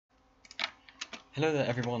Hello there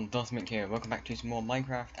everyone, DuskMink here. Welcome back to some more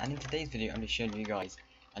Minecraft, and in today's video I'm just showing you guys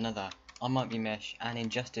another Unmight Be Mesh and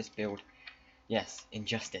Injustice build. Yes,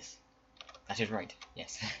 Injustice. That is right,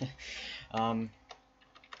 yes. Hello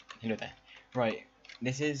there. Right,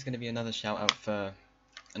 this is going to be another shout out for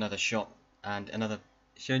another shop and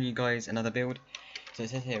showing you guys another build. So it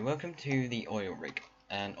says here, welcome to the OilRig,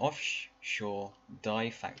 an offshore dye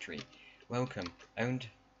factory. Welcome, owned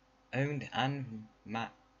and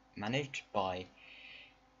managed by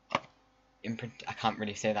I can't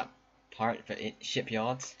really say that part, but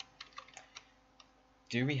shipyards.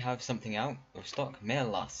 Do we have something out of stock?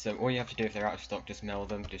 Mail us. So all you have to do if they're out of stock, just mail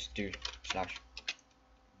them. Just do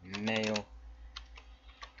 /mail.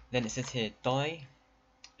 Then it says here dye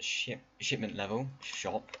shipment level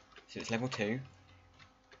shop. So it's level 2.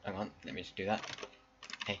 Hang on, let me just do that.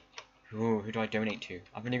 Hey, who do I donate to?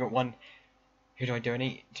 I've only got one. Who do I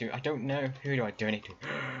donate to? I don't know. Who do I donate to?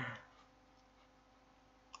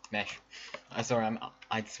 Mesh. Sorry,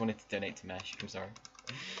 I just wanted to donate to Mesh. I'm sorry.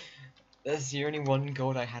 That's the only one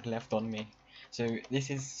gold I had left on me. So this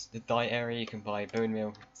is the dye area. You can buy bone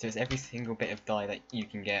meal. So it's every single bit of dye that you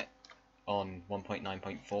can get on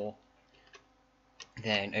 1.9.4.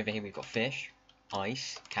 Then over here we've got fish,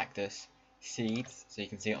 ice, cactus, seeds. So you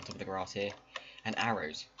can see it on top of the grass here, and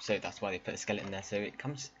arrows. So that's why they put a skeleton there. So it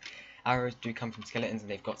comes. Arrows do come from skeletons,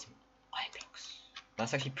 and they've got some iron blocks.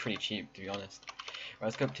 That's actually pretty cheap, to be honest. Right,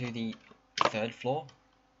 let's go up to the 3rd floor.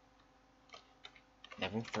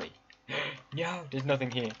 Level 3. No, there's nothing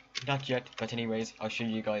here. Not yet. But anyways, I'll show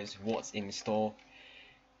you guys what's in store.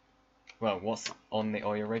 Well, what's on the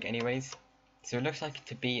oil rig anyways. So it looks like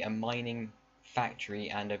to be a mining factory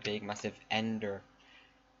and a big massive ender.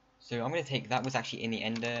 So I'm going to take, that was actually in the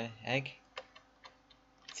ender egg.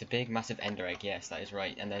 It's a big massive ender egg, yes, that is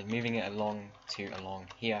right. And they're moving it along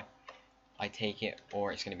here. I take it,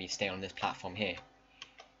 or it's going to be staying on this platform here.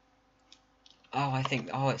 Oh, I think,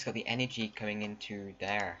 oh, it's got the energy coming into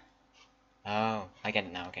there. Oh, I get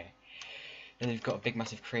it now, okay. Then we've got a big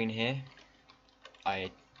massive crane here. I'll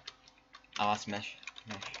ask Mesh,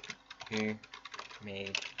 who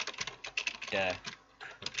made the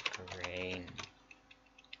crane?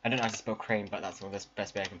 I don't know how to spell crane, but that's the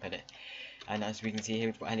best way I can put it. And as we can see here,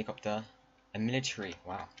 we've got a helicopter, a military,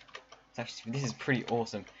 wow. It's actually, this is pretty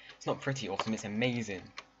awesome. It's not pretty awesome, it's amazing.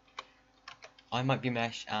 I Might Be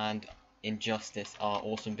Mesh and Injustice are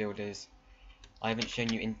awesome builders. I haven't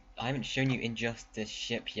shown you Injustice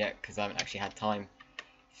ship yet because I haven't actually had time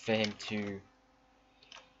for him to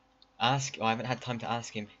ask. I haven't had time to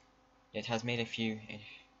ask him. It has made a few.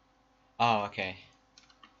 Oh, okay.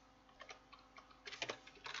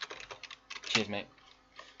 Cheers, mate.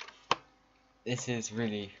 This is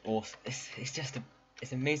really awesome. It's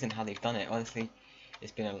amazing how they've done it. Honestly,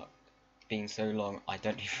 it's been so long. I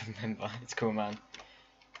don't even remember. It's cool, man.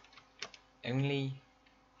 Only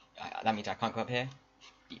that means I can't go up here.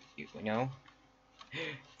 You know,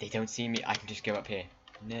 they don't see me. I can just go up here.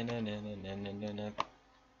 No.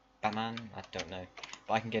 Batman. I don't know,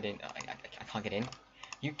 but I can get in. I can't get in.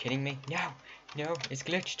 You kidding me? No, it's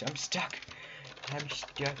glitched. I'm stuck. Oh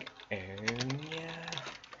no.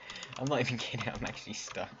 I'm not even kidding. I'm actually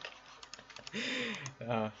stuck.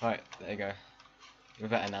 Right, there you go. We're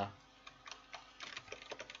better now.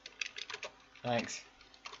 Thanks.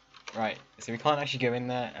 Right, so we can't actually go in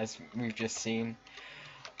there as we've just seen.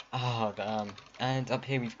 Oh damn. And up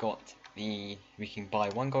here we've got we can buy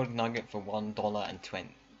 1 golden nugget for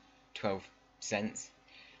 $1.12.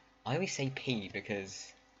 I always say P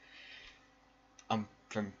because I'm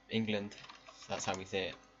from England, so that's how we say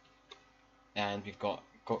it. And we've got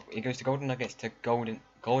it goes to golden nuggets, to golden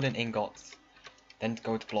ingots, then to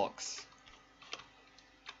gold blocks.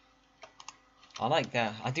 I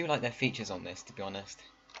do like their features on this, to be honest.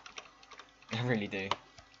 I really do.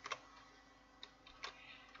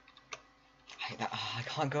 I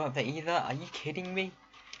can't go up there either. Are you kidding me?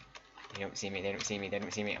 They don't see me. I'm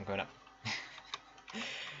going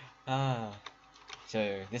up.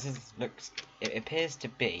 So this it appears to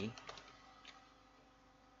be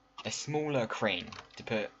a smaller crane to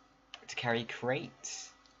carry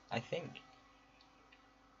crates, I think.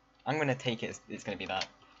 I'm gonna take it. It's gonna be that.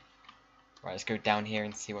 Right, let's go down here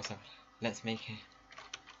and see what's up. Let's mod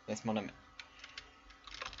them.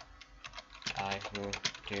 I will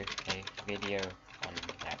do a video on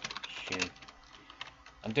that soon.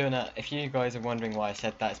 I'm doing a. If you guys are wondering why I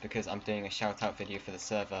said that, it's because I'm doing a shout out video for the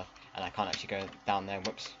server, and I can't actually go down there.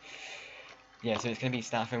 Whoops. Yeah, so it's gonna be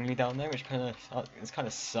staff only down there, which kind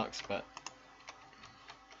of sucks, but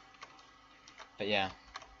yeah.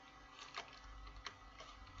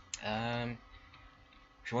 So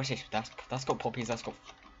what's this? That's got poppies. That's got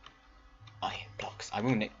iron blocks.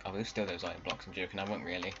 blocks. I will steal those iron blocks. I'm joking. I won't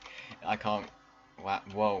really. I can't. Wow.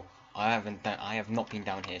 Whoa. I have not been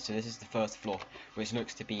down here. So this is the first floor, which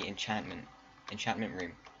looks to be enchantment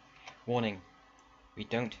room. Warning. We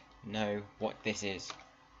don't know what this is.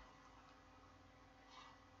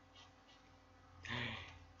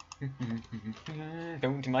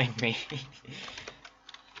 Don't mind me.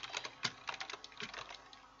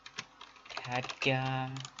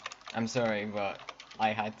 Kadga. I'm sorry, but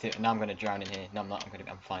I had to. Now I'm gonna drown in here. No, I'm not.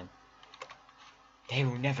 I'm fine. They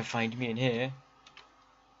will never find me in here.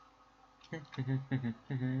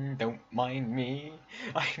 Don't mind me.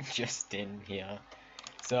 I'm just in here.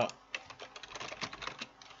 So.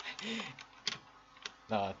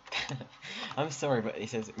 I'm sorry, but he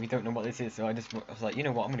says we don't know what this is, so I was like, you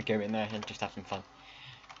know what, I'm gonna go in there and just have some fun.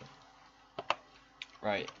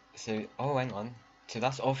 Right, so, oh, hang on. So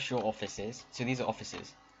that's offshore offices. So these are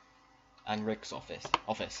offices. And Rick's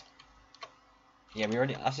office. Yeah,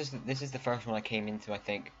 this is the first one I came into, I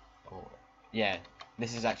think. Oh, yeah,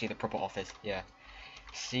 this is actually the proper office, yeah.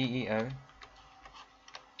 CEO.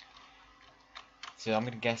 So I'm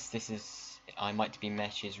gonna guess I might be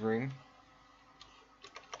Mesh's room.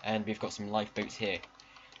 And we've got some lifeboats here.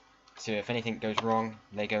 So if anything goes wrong,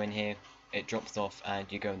 they go in here, it drops off,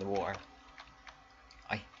 and you go in the water.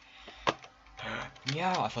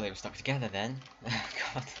 Yeah, I thought they were stuck together then.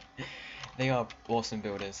 God. They are awesome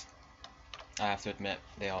builders. I have to admit,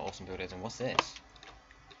 they are awesome builders. And what's this?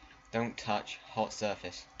 Don't touch hot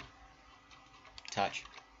surface. Touch.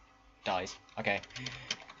 Dies. Okay.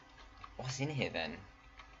 What's in here then?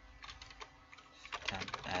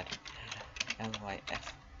 Add.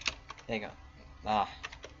 LYF. There you go. Ah.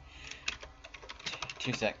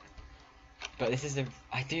 2 sec. But this is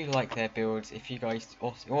I do like their builds. If you guys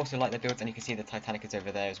also like their builds, and you can see the Titanic is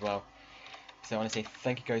over there as well. So I want to say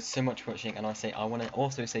thank you guys so much for watching, and I want to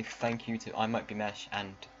also say thank you to I Might Be Mesh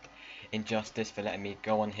and Injustice for letting me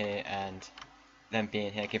go on here and them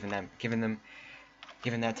being here, giving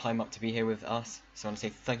their time up to be here with us. So I want to say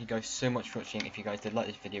thank you guys so much for watching. If you guys did like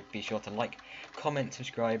this video, be sure to like, comment,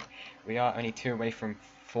 subscribe. We are only 2 away from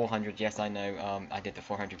 400. Yes, I know, I did the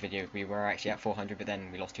 400 video. We were actually at 400, but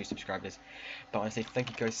then we lost 2 subscribers. But I want to say thank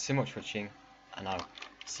you guys so much for watching, and I'll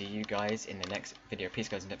see you guys in the next video. Peace,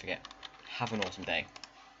 guys, and don't forget, have an awesome day.